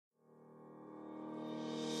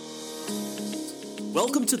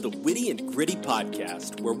Welcome to the Witty and Gritty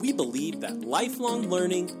podcast, where we believe that lifelong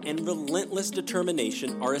learning and relentless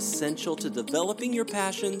determination are essential to developing your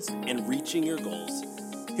passions and reaching your goals.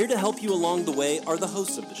 Here to help you along the way are the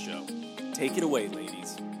hosts of the show. Take it away,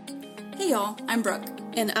 ladies. Hey y'all, I'm Brooke.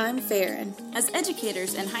 And I'm Farron. As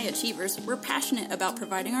educators and high achievers, we're passionate about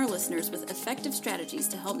providing our listeners with effective strategies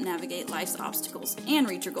to help navigate life's obstacles and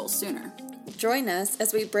reach your goals sooner. Join us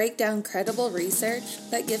as we break down credible research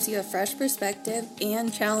that gives you a fresh perspective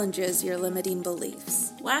and challenges your limiting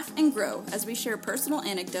beliefs. Laugh and grow as we share personal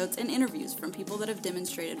anecdotes and interviews from people that have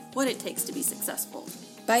demonstrated what it takes to be successful.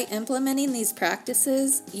 By implementing these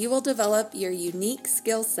practices, you will develop your unique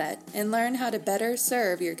skill set and learn how to better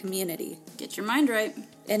serve your community. Get your mind right.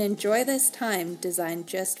 And enjoy this time designed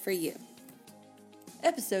just for you.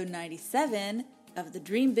 Episode 97 of the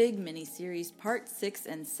Dream Big mini-series, Part 6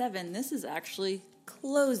 and 7. This is actually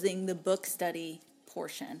closing the book study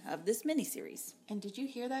portion of this mini-series. And did you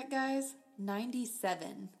hear that, guys?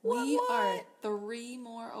 97. What? We are 3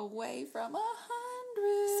 more away from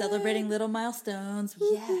 100. Celebrating little milestones.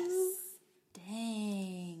 Yes.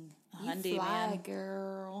 Dang. You fly,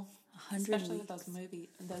 girl. 100 Especially weeks.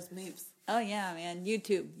 with those moves. Oh, yeah, man.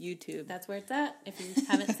 YouTube. That's where it's at. If you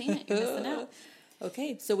haven't seen it, you're missing out.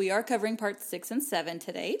 Okay, so we are covering parts 6 and 7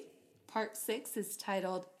 today. Part 6 is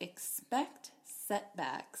titled Expect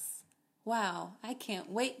Setbacks. Wow, I can't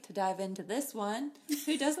wait to dive into this one.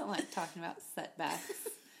 Who doesn't like talking about setbacks?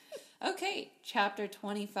 Okay, chapter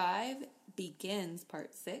 25 begins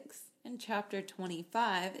part 6, and chapter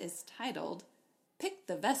 25 is titled Pick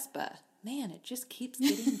the Vespa. Man, it just keeps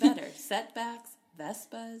getting better. Setbacks,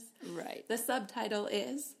 Vespas. Right. The subtitle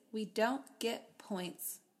is We Don't Get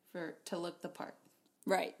Points to Look the Part.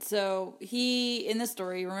 Right. So he, in the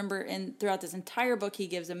story, remember, throughout this entire book, he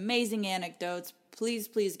gives amazing anecdotes. Please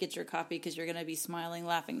get your copy because you're going to be smiling,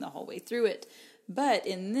 laughing the whole way through it. But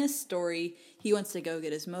in this story, he wants to go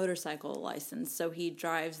get his motorcycle license. So he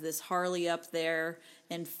drives this Harley up there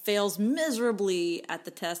and fails miserably at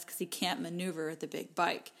the test because he can't maneuver the big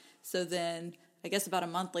bike. So then, I guess about a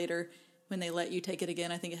month later, when they let you take it again,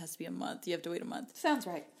 I think it has to be a month. You have to wait a month. Sounds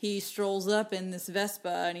right. He strolls up in this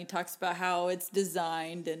Vespa and he talks about how it's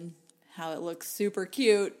designed and how it looks super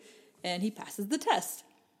cute, and he passes the test.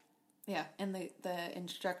 Yeah, and the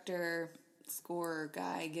instructor score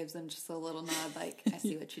guy gives him just a little nod like, I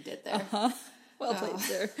see what you did there. Well played,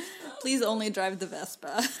 sir. Please only drive the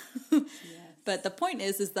Vespa. Yes. But the point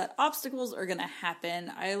is that obstacles are going to happen.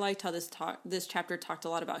 I liked how this chapter talked a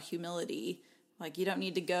lot about humility. Like, you don't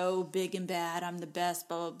need to go big and bad, I'm the best,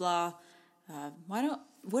 blah, blah, blah.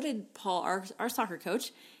 What did Paul, our soccer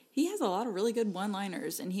coach, he has a lot of really good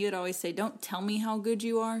one-liners, and he would always say, don't tell me how good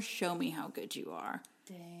you are, show me how good you are.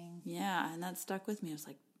 Dang. Yeah, and that stuck with me. I was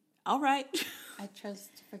like, all right. I chose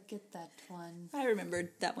to forget that one. I remembered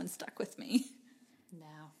that one stuck with me.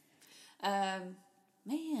 Now.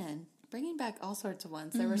 Man, bringing back all sorts of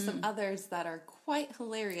ones. There were some others that are quite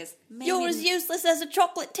hilarious. Maybe You're as useless as a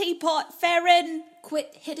chocolate teapot, Farron.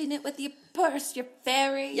 Quit hitting it with your purse, you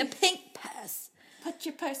fairy. Your pink purse. Put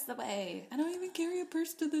your purse away. I don't even carry a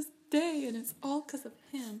purse to this day, and it's all because of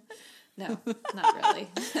him. No, not really.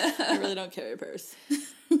 I really don't carry a purse.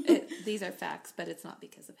 These are facts, but it's not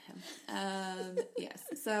because of him. Yes.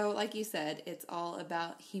 So, like you said, it's all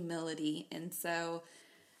about humility. And so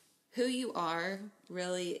who you are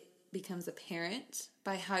really becomes apparent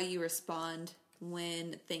by how you respond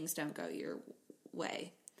when things don't go your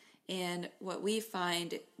way. And what we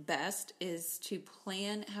find best is to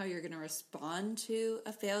plan how you're going to respond to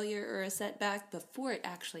a failure or a setback before it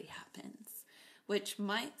actually happens, which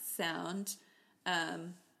might sound,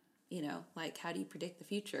 like how do you predict the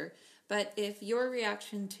future? But if your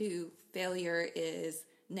reaction to failure is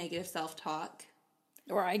negative self-talk,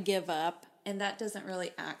 or I give up, and that doesn't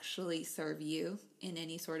really actually serve you in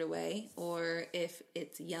any sort of way, or if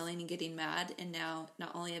it's yelling and getting mad, and now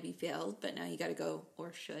not only have you failed, but now you got to go,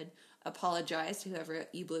 or should, apologize to whoever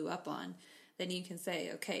you blew up on, then you can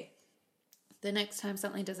say, okay, the next time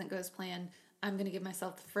something doesn't go as planned, I'm going to give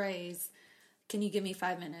myself the phrase, can you give me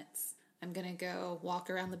 5 minutes? I'm going to go walk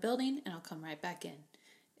around the building, and I'll come right back in.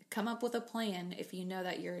 Come up with a plan if you know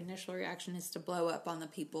that your initial reaction is to blow up on the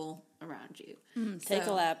people around you. Take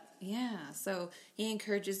a lap. Yeah, so he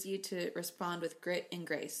encourages you to respond with grit and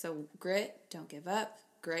grace. So grit, don't give up.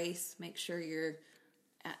 Grace, make sure you're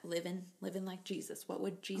living like Jesus. What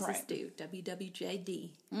would Jesus do? WWJD.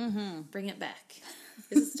 Mm-hmm. Bring it back.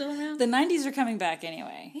 Is it still around? The 90s are coming back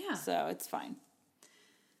anyway. Yeah. So it's fine.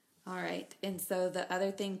 All right. And so the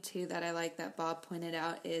other thing, too, that I like that Bob pointed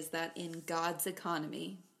out is that in God's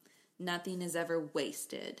economy, nothing is ever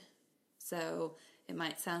wasted. So it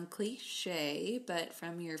might sound cliche, but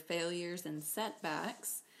from your failures and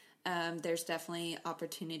setbacks, there's definitely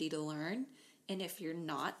opportunity to learn. And if you're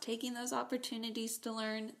not taking those opportunities to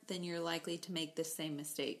learn, then you're likely to make the same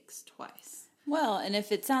mistakes twice. Well, and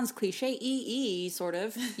if it sounds cliche sort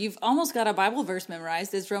of, you've almost got a Bible verse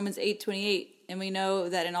memorized. It's Romans 8:28, and we know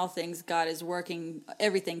that in all things God is working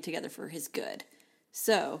everything together for his good.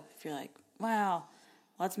 So, if you're like, wow,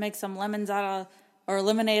 let's make some lemonade out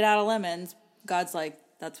of lemons, God's like,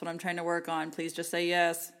 that's what I'm trying to work on. Please just say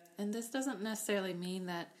yes. And this doesn't necessarily mean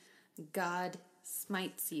that God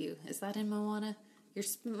smites you. Is that in Moana? You're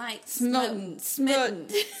smitten.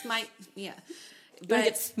 Smite, yeah. You want to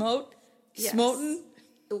get smote? Yes. Smoten?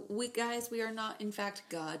 We are not, in fact,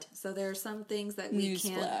 God. So there are some things that we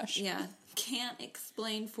can't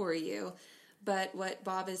explain for you. But what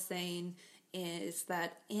Bob is saying is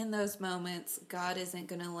that in those moments, God isn't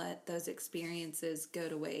going to let those experiences go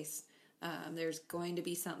to waste. There's going to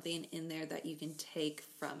be something in there that you can take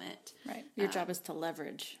from it. Right. Your job is to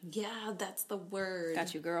leverage. Yeah, that's the word.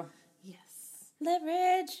 Got you, girl. Yes.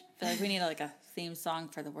 Leverage. I feel like we need like a theme song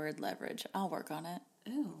for the word leverage. I'll work on it.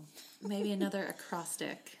 Ooh, maybe another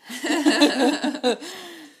acrostic.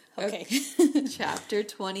 Okay. Chapter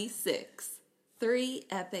 26. 3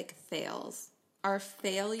 epic fails. Our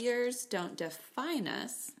failures don't define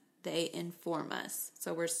us, they inform us.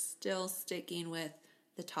 So we're still sticking with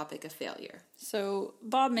the topic of failure. So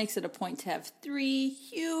Bob makes it a point to have 3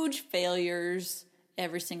 huge failures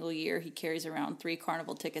every single year. He carries around 3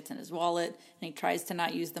 carnival tickets in his wallet, and he tries to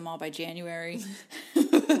not use them all by January.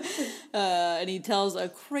 And he tells a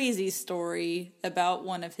crazy story about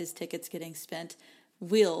one of his tickets getting spent.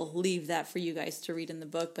 We'll leave that for you guys to read in the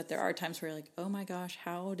book, but there are times where you're like, oh my gosh,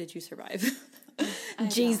 how did you survive?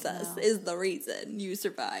 Jesus is the reason you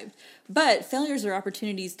survived. But failures are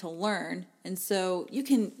opportunities to learn, and so you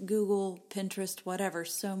can Google, Pinterest, whatever,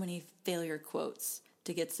 so many failure quotes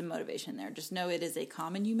to get some motivation there. Just know it is a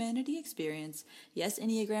common humanity experience. Yes,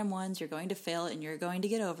 Enneagram 1s, you're going to fail and you're going to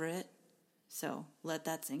get over it. So let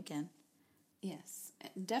that sink in. Yes,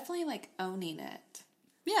 definitely like owning it.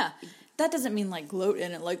 Yeah, that doesn't mean like gloat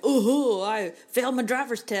in it, like, oh, I failed my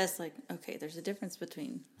driver's test. Like, okay, there's a difference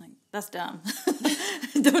between, like, that's dumb.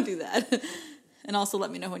 Don't do that. And also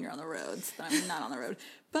let me know when you're on the road so that I'm not on the road.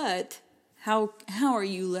 But how are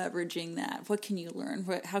you leveraging that? What can you learn?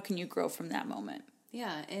 How can you grow from that moment?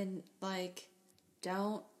 Yeah, and like,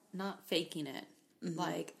 not faking it. Mm-hmm.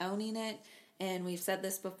 Like, owning it. And we've said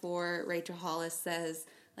this before. Rachel Hollis says,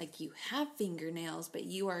 like, you have fingernails, but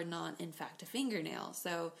you are not, in fact, a fingernail.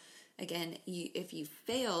 So, again, if you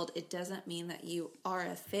failed, it doesn't mean that you are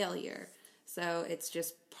a failure. So, it's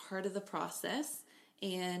just part of the process.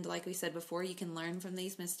 And like we said before, you can learn from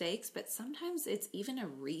these mistakes, but sometimes it's even a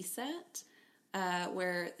reset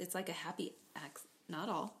where it's like a happy not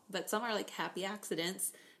all, but some are like happy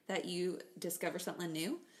accidents that you discover something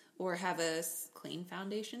new or have a clean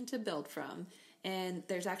foundation to build from. And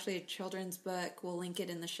there's actually a children's book, we'll link it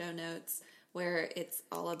in the show notes, where it's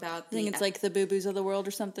all about I think it's like the Boo-Boos of the world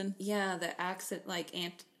or something. Yeah, the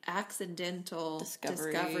accidental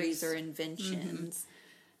discoveries or inventions.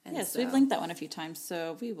 Mm-hmm. Yes, we've linked that one a few times,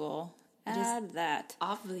 so we will add that.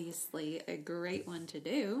 Obviously a great one to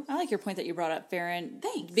do. I like your point that you brought up, Farron.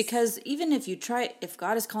 Thanks. Because even if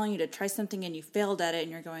God is calling you to try something and you failed at it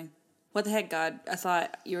and you're going, what the heck, God? I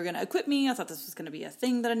thought you were going to equip me. I thought this was going to be a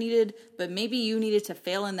thing that I needed. But maybe you needed to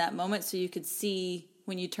fail in that moment so you could see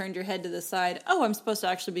when you turned your head to the side, oh, I'm supposed to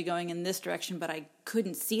actually be going in this direction, but I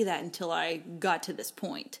couldn't see that until I got to this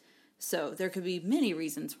point. So there could be many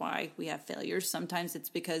reasons why we have failures. Sometimes it's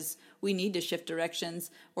because we need to shift directions,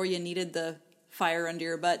 or you needed the fire under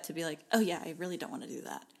your butt to be like, oh yeah, I really don't want to do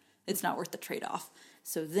that. It's not worth the trade-off.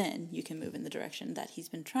 So then you can move in the direction that he's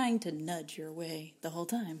been trying to nudge your way the whole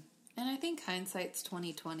time. And I think hindsight's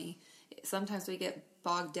 20/20. Sometimes we get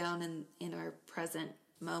bogged down in our present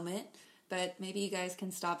moment, but maybe you guys can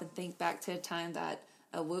stop and think back to a time that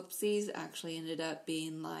a whoopsies actually ended up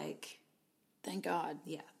being like, thank God.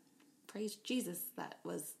 Yeah. Praise Jesus, that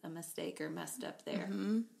was a mistake or messed up there.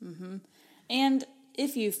 Mm-hmm, mm-hmm. And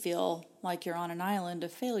if you feel like you're on an island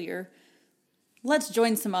of failure, let's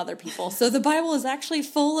join some other people. So the Bible is actually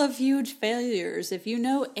full of huge failures. If you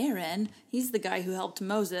know Aaron, he's the guy who helped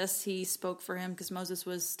Moses. He spoke for him because Moses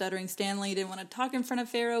was stuttering Stanley. He didn't want to talk in front of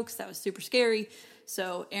Pharaoh because that was super scary.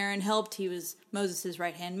 So Aaron helped. He was Moses'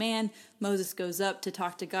 right-hand man. Moses goes up to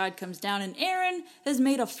talk to God, comes down, and Aaron has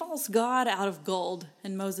made a false god out of gold.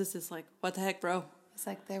 And Moses is like, what the heck, bro? It's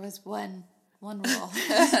like there was one one rule.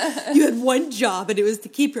 You had one job, and it was to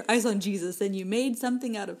keep your eyes on Jesus, and you made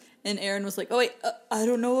something out of. And Aaron was like, "Oh wait, I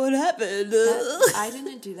don't know what happened. I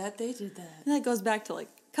didn't do that. They did that." And that goes back to like,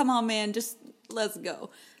 come on, man, just let's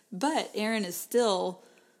go. But Aaron is still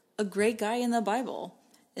a great guy in the Bible,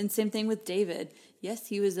 and same thing with David. Yes,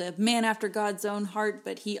 he was a man after God's own heart,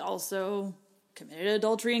 but he also committed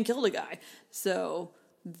adultery and killed a guy. So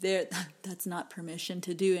that's not permission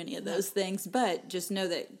to do any of those things, but just know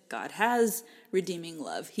that God has redeeming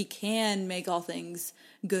love. He can make all things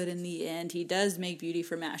good in the end. He does make beauty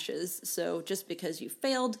from ashes. So just because you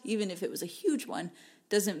failed, even if it was a huge one,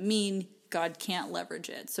 doesn't mean God can't leverage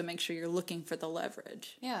it. So make sure you're looking for the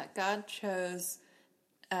leverage. Yeah, God chose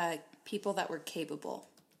people that were capable.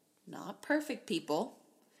 Not perfect people.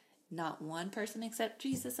 Not one person except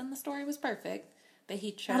Jesus in the story was perfect. But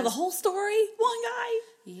he chose... Out of the whole story? One guy?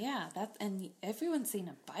 Yeah, and everyone's seen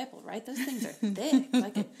a Bible, right? Those things are thick,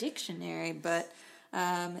 like a dictionary. But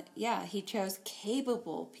yeah, he chose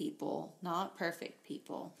capable people, not perfect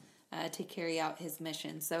people, to carry out his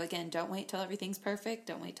mission. So again, don't wait till everything's perfect.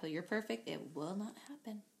 Don't wait till you're perfect. It will not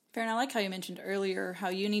happen. Fair, and I like how you mentioned earlier how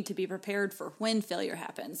you need to be prepared for when failure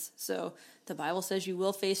happens. So the Bible says you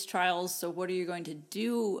will face trials, so what are you going to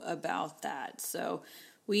do about that? So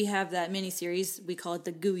we have that mini-series, we call it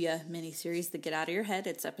the Guya mini-series, the Get Out of Your Head.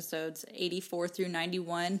 It's episodes 84 through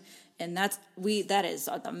 91, and that is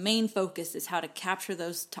the main focus, is how to capture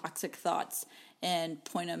those toxic thoughts and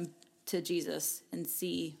point them to Jesus and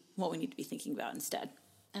see what we need to be thinking about instead.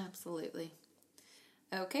 Absolutely.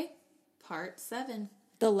 Okay, part 7.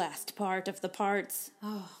 The last part of the parts.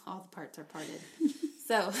 Oh, all the parts are parted.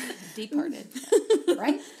 So, departed,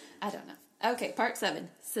 right? I don't know. Okay, part 7.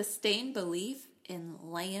 Sustain belief in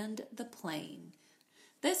land the plane.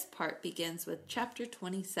 This part begins with chapter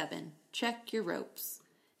 27. Check your ropes.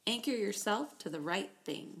 Anchor yourself to the right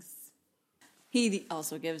things. He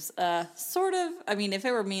also gives sort of, I mean, if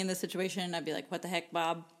it were me in this situation, I'd be like, what the heck,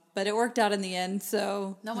 Bob? But it worked out in the end,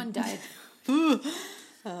 so. No one died.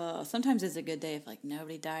 Sometimes it's a good day if like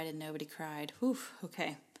nobody died and nobody cried. Whew,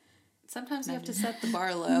 okay. Sometimes you have to set the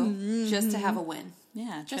bar low just to have a win.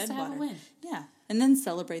 Yeah, just to have a win. Yeah, and then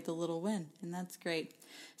celebrate the little win, and that's great.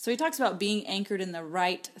 So he talks about being anchored in the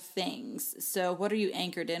right things. So what are you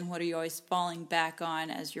anchored in? What are you always falling back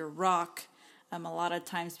on as your rock? A lot of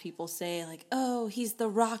times people say like, oh, he's the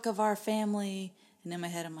rock of our family. And in my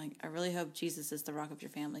head I'm like, I really hope Jesus is the rock of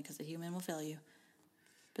your family, because a human will fail you.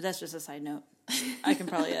 But that's just a side note. I can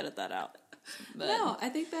probably edit that out. But no, I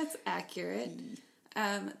think that's accurate.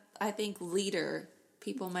 I think leader,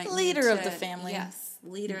 people might leader need of the family. Yes,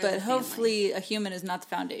 leader of but the family. hopefully a human is not the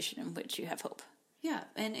foundation in which you have hope. Yeah,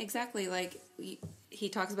 and exactly like he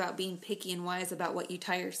talks about being picky and wise about what you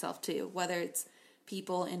tie yourself to, whether it's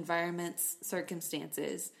people, environments,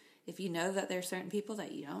 circumstances. If you know that there are certain people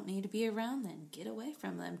that you don't need to be around, then get away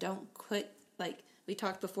from them. Don't quit. Like we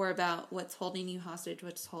talked before about what's holding you hostage,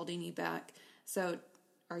 what's holding you back. So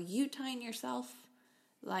are you tying yourself?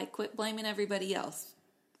 Like, quit blaming everybody else.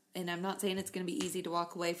 And I'm not saying it's going to be easy to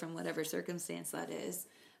walk away from whatever circumstance that is,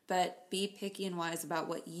 but be picky and wise about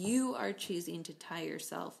what you are choosing to tie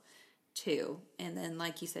yourself to. And then,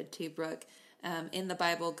 like you said too, Brooke, in the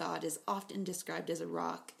Bible, God is often described as a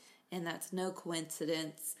rock, and that's no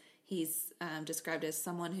coincidence. He's described as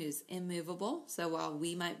someone who's immovable. So while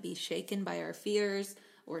we might be shaken by our fears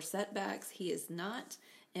or setbacks, he is not,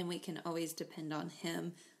 and we can always depend on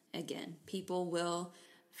him. Again, people will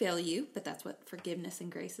fail you, but that's what forgiveness and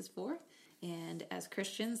grace is for. And as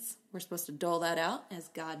Christians, we're supposed to dole that out as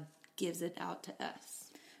God gives it out to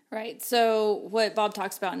us. Right. So what Bob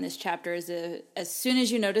talks about in this chapter is as soon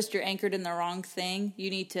as you notice you're anchored in the wrong thing, you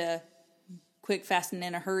need to quick, fast, and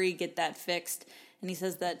in a hurry get that fixed. And he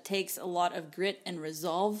says that takes a lot of grit and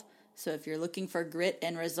resolve. So if you're looking for grit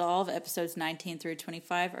and resolve, episodes 19 through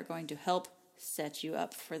 25 are going to help set you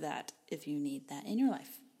up for that if you need that in your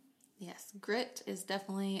life. Yes, grit is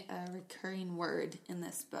definitely a recurring word in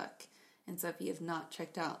this book. And so if you have not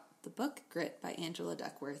checked out the book Grit by Angela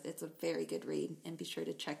Duckworth, it's a very good read, and be sure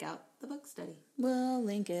to check out the book study. We'll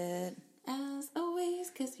link it. As always,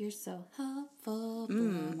 because you're so helpful.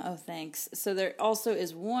 Oh, thanks. So there also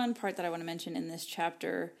is one part that I want to mention in this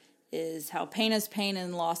chapter is how pain is pain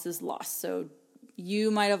and loss is loss. So you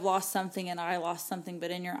might have lost something and I lost something, but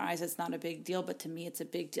in your eyes it's not a big deal, but to me it's a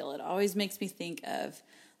big deal. It always makes me think of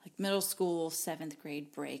like middle school, 7th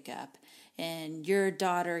grade breakup, and your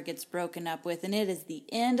daughter gets broken up with, and it is the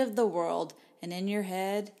end of the world, and in your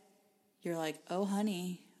head, you're like, oh,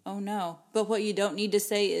 honey, oh, no. But what you don't need to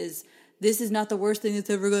say is, this is not the worst thing that's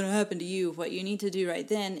ever going to happen to you. What you need to do right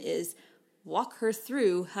then is walk her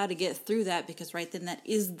through how to get through that, because right then that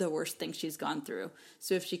is the worst thing she's gone through.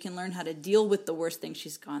 So if she can learn how to deal with the worst thing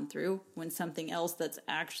she's gone through, when something else that's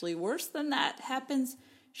actually worse than that happens,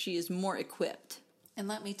 she is more equipped. And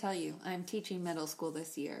let me tell you, I'm teaching middle school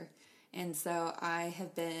this year. And so I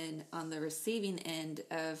have been on the receiving end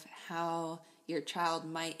of how your child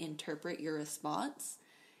might interpret your response.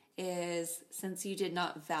 Is since you did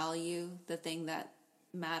not value the thing that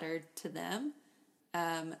mattered to them,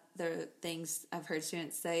 the things I've heard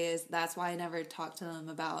students say is, that's why I never talk to them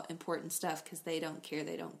about important stuff, because they don't care,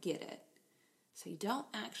 they don't get it. So you don't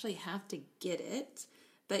actually have to get it,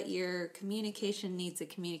 but your communication needs to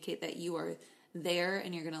communicate that you are there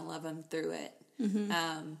and you're going to love them through it.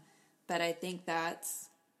 Mm-hmm. But I think that's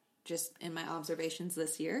just in my observations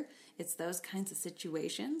this year, it's those kinds of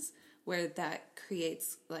situations where that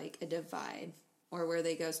creates like a divide, or where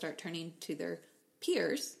they go start turning to their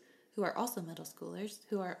peers who are also middle schoolers,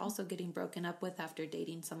 who are also getting broken up with after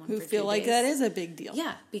dating someone Who for 2 feel like days. that is a big deal.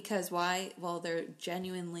 Yeah, because why? Well, they're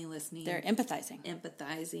genuinely listening. They're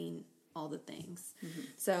empathizing. All the things. Mm-hmm.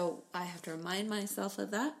 So I have to remind myself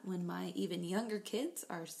of that when my even younger kids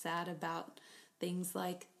are sad about things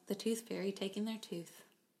like the tooth fairy taking their tooth.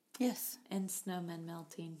 Yes. And snowmen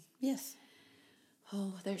melting. Yes.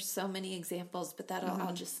 Oh, there's so many examples, but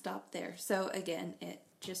I'll just stop there. So again,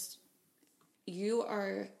 you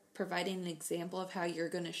are providing an example of how you're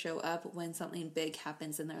going to show up when something big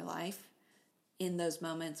happens in their life, in those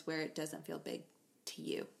moments where it doesn't feel big to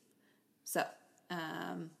you. So,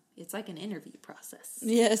 it's like an interview process.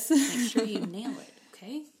 Yes. Make sure you nail it,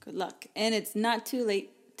 okay? Good luck. And it's not too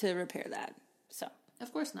late to repair that. So,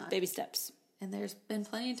 Of course not. baby steps. And there's been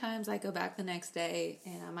plenty of times I go back the next day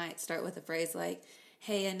and I might start with a phrase like,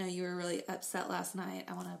 hey, I know you were really upset last night.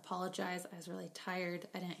 I want to apologize. I was really tired.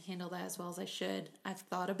 I didn't handle that as well as I should. I've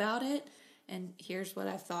thought about it, and here's what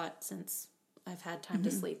I've thought since I've had time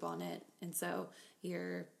to sleep on it. And so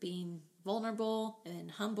you're being vulnerable and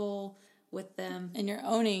humble with them. And you're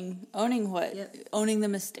owning what? Yep. Owning the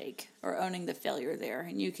mistake, or owning the failure there.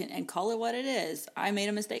 And you can call it what it is. I made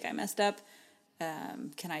a mistake. I messed up.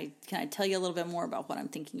 Can I tell you a little bit more about what I'm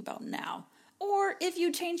thinking about now? Or if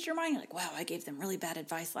you changed your mind, you're like, wow, I gave them really bad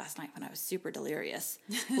advice last night when I was super delirious.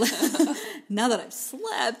 Now that I've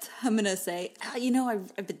slept, I'm going to say,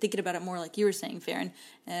 I've been thinking about it more like you were saying, Farron,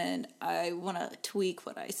 and I want to tweak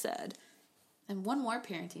what I said. And one more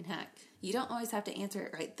parenting hack. You don't always have to answer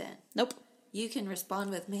it right then. Nope. You can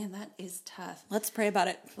respond with, man, that is tough. Let's pray about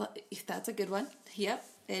it. Well, that's a good one. Yep.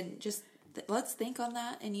 And just let's think on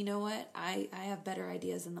that. And you know what? I have better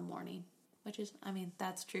ideas in the morning. Which is,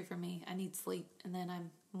 that's true for me. I need sleep, and then I'm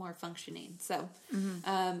more functioning. So,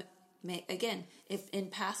 again, if in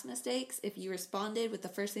past mistakes, if you responded with the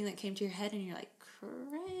first thing that came to your head and you're like,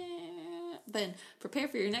 crap, then prepare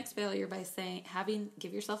for your next failure by saying,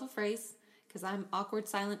 give yourself a phrase, because I'm awkward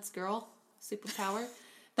silence girl, superpower.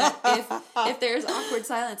 But if there's awkward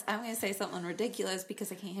silence, I'm going to say something ridiculous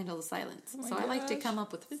because I can't handle the silence. So I like to come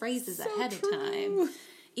up with phrases ahead of time.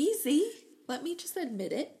 Easy. Let me just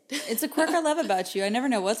admit it. It's a quirk I love about you. I never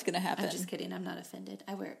know what's going to happen. I'm just kidding. I'm not offended.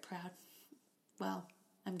 I wear it proud. Well,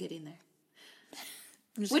 I'm getting there.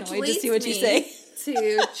 I'm just going to wait to see what you say.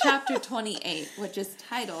 To chapter 28, which is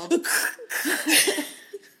titled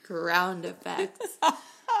Ground Effects.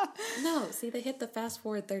 No, see, they hit the fast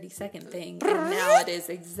forward 30-second thing, and now it is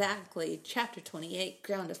exactly chapter 28,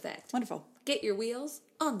 Ground Effect. Wonderful. Get your wheels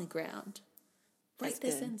on the ground. Right That's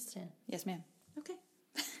this good. instant. Yes, ma'am. Okay.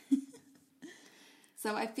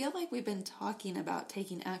 So I feel like we've been talking about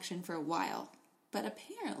taking action for a while, but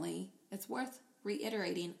apparently it's worth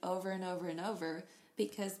reiterating over and over and over,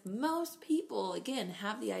 because most people, again,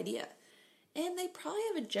 have the idea. And they probably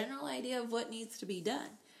have a general idea of what needs to be done,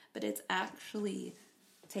 but it's actually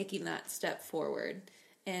taking that step forward.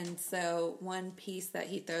 And so one piece that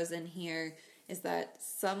he throws in here is that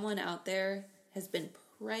someone out there has been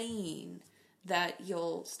praying that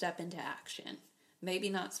you'll step into action. Maybe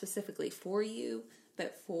not specifically for you,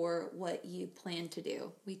 but for what you plan to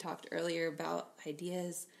do. We talked earlier about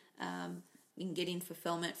ideas and getting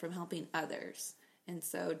fulfillment from helping others. And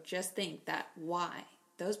so just think that why.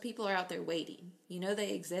 Those people are out there waiting. You know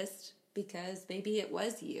they exist because maybe it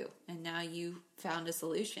was you and now you found a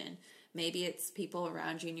solution. Maybe it's people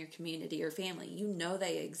around you in your community or family. You know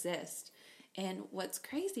they exist. And what's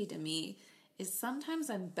crazy to me is sometimes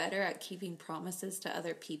I'm better at keeping promises to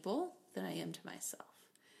other people than I am to myself.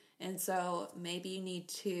 And so maybe you need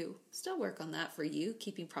to still work on that for you,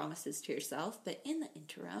 keeping promises to yourself. But in the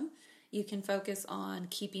interim, you can focus on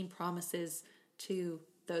keeping promises to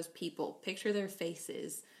those people. Picture their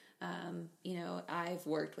faces. I've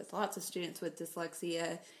worked with lots of students with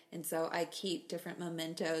dyslexia, and so I keep different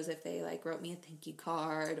mementos if they like wrote me a thank you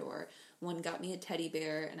card, or one got me a teddy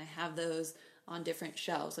bear, and I have those on different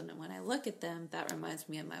shelves. And when I look at them, that reminds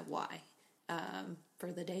me of my why,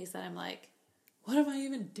 for the days that I'm like, what am I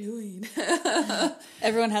even doing?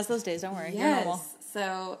 Everyone has those days. Don't worry. You're normal.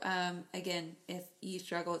 So, again, if you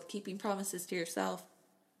struggle with keeping promises to yourself,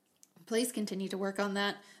 please continue to work on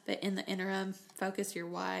that. But in the interim, focus your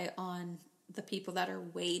why on the people that are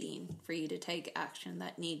waiting for you to take action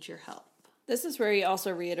that need your help. This is where he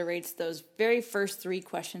also reiterates those very first 3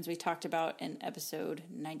 questions we talked about in episode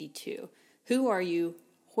 92. Who are you?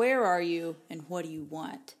 Where are you? And what do you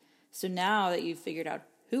want? So now that you've figured out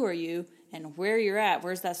who are you and where you're at,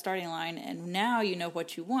 where's that starting line, and now you know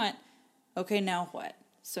what you want, okay, now what?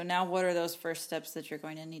 So now what are those first steps that you're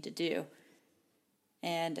going to need to do?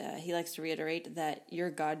 And he likes to reiterate that your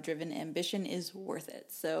God-driven ambition is worth it.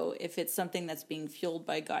 So if it's something that's being fueled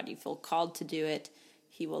by God, you feel called to do it,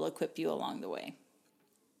 he will equip you along the way.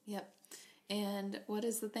 Yep. And what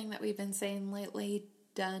is the thing that we've been saying lately?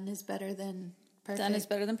 Done is better than perfect. Done is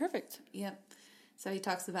better than perfect. Yep. So he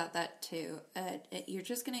talks about that too. You're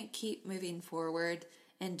just going to keep moving forward,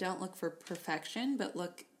 and don't look for perfection, but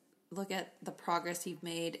look at the progress you've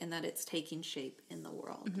made and that it's taking shape in the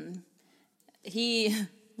world. Mm-hmm.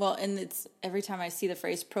 And it's every time I see the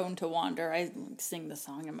phrase prone to wander, I sing the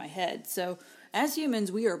song in my head. So as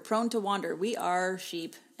humans, we are prone to wander. We are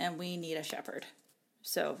sheep and we need a shepherd.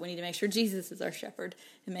 So we need to make sure Jesus is our shepherd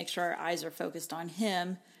and make sure our eyes are focused on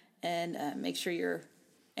him, and make sure your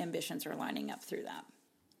ambitions are lining up through that.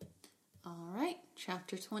 All right.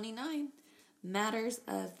 Chapter 29, Matters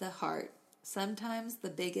of the Heart. Sometimes the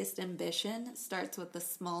biggest ambition starts with the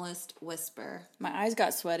smallest whisper. My eyes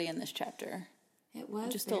got sweaty in this chapter. It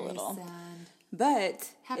was just very a little sad.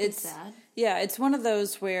 But it's sad. Yeah, it's one of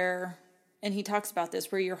those where, and he talks about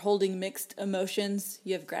this, where you're holding mixed emotions.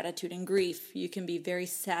 You have gratitude and grief. You can be very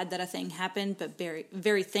sad that a thing happened, but very,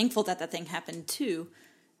 very thankful that thing happened too,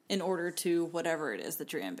 in order to whatever it is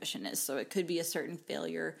that your ambition is. So it could be a certain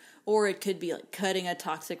failure, or it could be like cutting a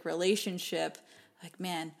toxic relationship. Like,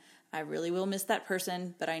 man, I really will miss that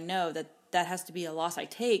person, but I know that that has to be a loss I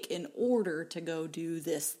take in order to go do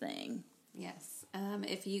this thing. Yes.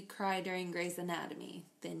 If you cry during Grey's Anatomy,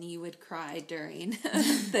 then you would cry during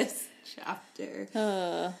this chapter.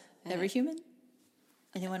 Every human?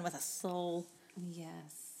 Anyone with a soul?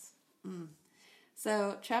 Yes.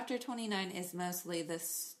 So chapter 29 is mostly the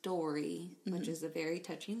story, which is a very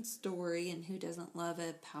touching story, and who doesn't love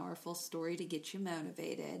a powerful story to get you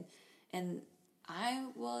motivated? And I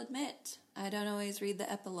will admit, I don't always read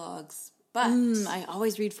the epilogues, but I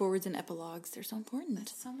always read forwards and epilogues. They're so important.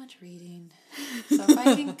 So much reading. So if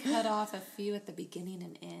I can cut off a few at the beginning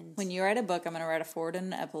and end. When you write a book, I'm going to write a forward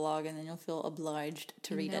and an epilogue, and then you'll feel obliged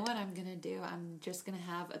to read it. You know what I'm going to do? I'm just going to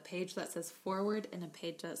have a page that says forward and a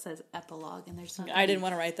page that says epilogue, and there's something. I didn't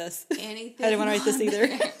want to write this. Anything. I didn't want to write this either.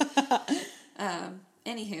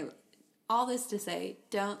 Anywho, all this to say,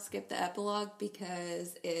 don't skip the epilogue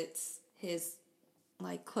because it's his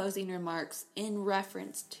closing remarks in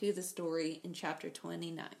reference to the story in chapter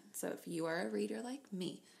 29. So if you are a reader like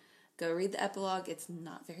me, go read the epilogue. It's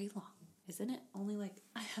not very long, isn't it? Only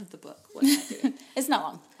I have the book. What am I doing? It's not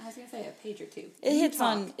long. I was gonna say a page or two. It hits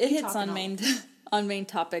on main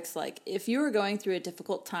topics. Like, if you are going through a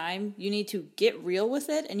difficult time, you need to get real with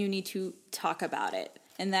it and you need to talk about it.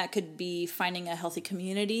 And that could be finding a healthy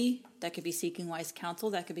community. That could be seeking wise counsel.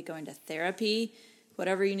 That could be going to therapy.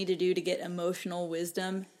 Whatever you need to do to get emotional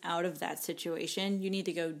wisdom out of that situation, you need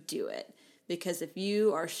to go do it. Because if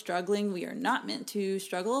you are struggling, we are not meant to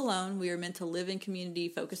struggle alone. We are meant to live in community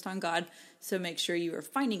focused on God. So make sure you are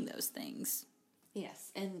finding those things.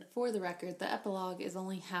 Yes, and for the record, the epilogue is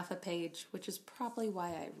only half a page, which is probably why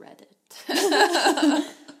I read it.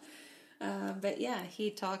 But yeah,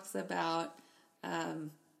 he talks about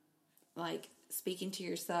speaking to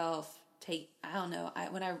yourself.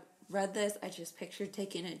 When I read this, I just pictured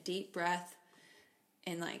taking a deep breath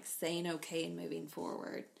and saying okay and moving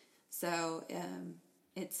forward. So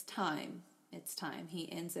it's time. It's time. He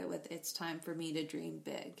ends it with, it's time for me to dream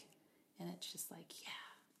big. And it's just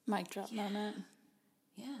Mic drop moment.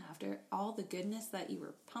 Yeah, after all the goodness that you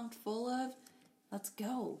were pumped full of, let's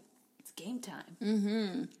go. It's game time.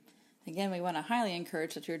 Mm-hmm. Again, we want to highly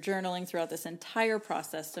encourage that you're journaling throughout this entire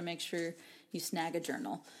process, so make sure you snag a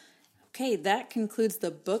journal. Okay, that concludes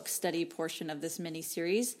the book study portion of this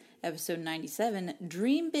mini-series, episode 97,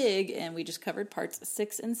 Dream Big, and we just covered parts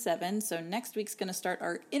 6 and 7, so next week's going to start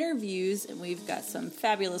our interviews, and we've got some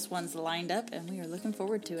fabulous ones lined up, and we are looking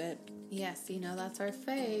forward to it. Yes, that's our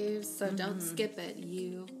faves, so don't skip it.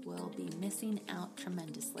 You will be missing out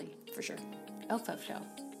tremendously. For sure. OFO Show.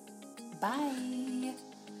 Bye.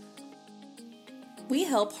 We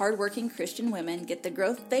help hardworking Christian women get the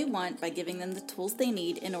growth they want by giving them the tools they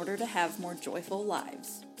need in order to have more joyful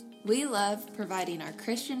lives. We love providing our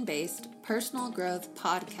Christian-based personal growth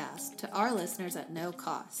podcast to our listeners at no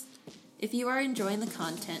cost. If you are enjoying the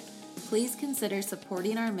content, please consider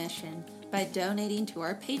supporting our mission by donating to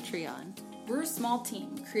our Patreon. We're a small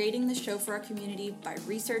team creating the show for our community by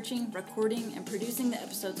researching, recording, and producing the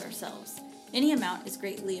episodes ourselves. Any amount is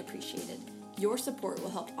greatly appreciated. Your support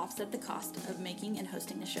will help offset the cost of making and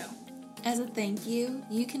hosting the show. As a thank you,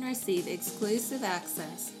 you can receive exclusive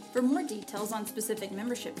access. For more details on specific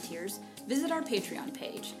membership tiers, visit our Patreon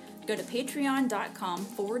page. Go to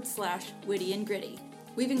patreon.com/witty and gritty.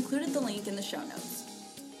 We've included the link in the show notes.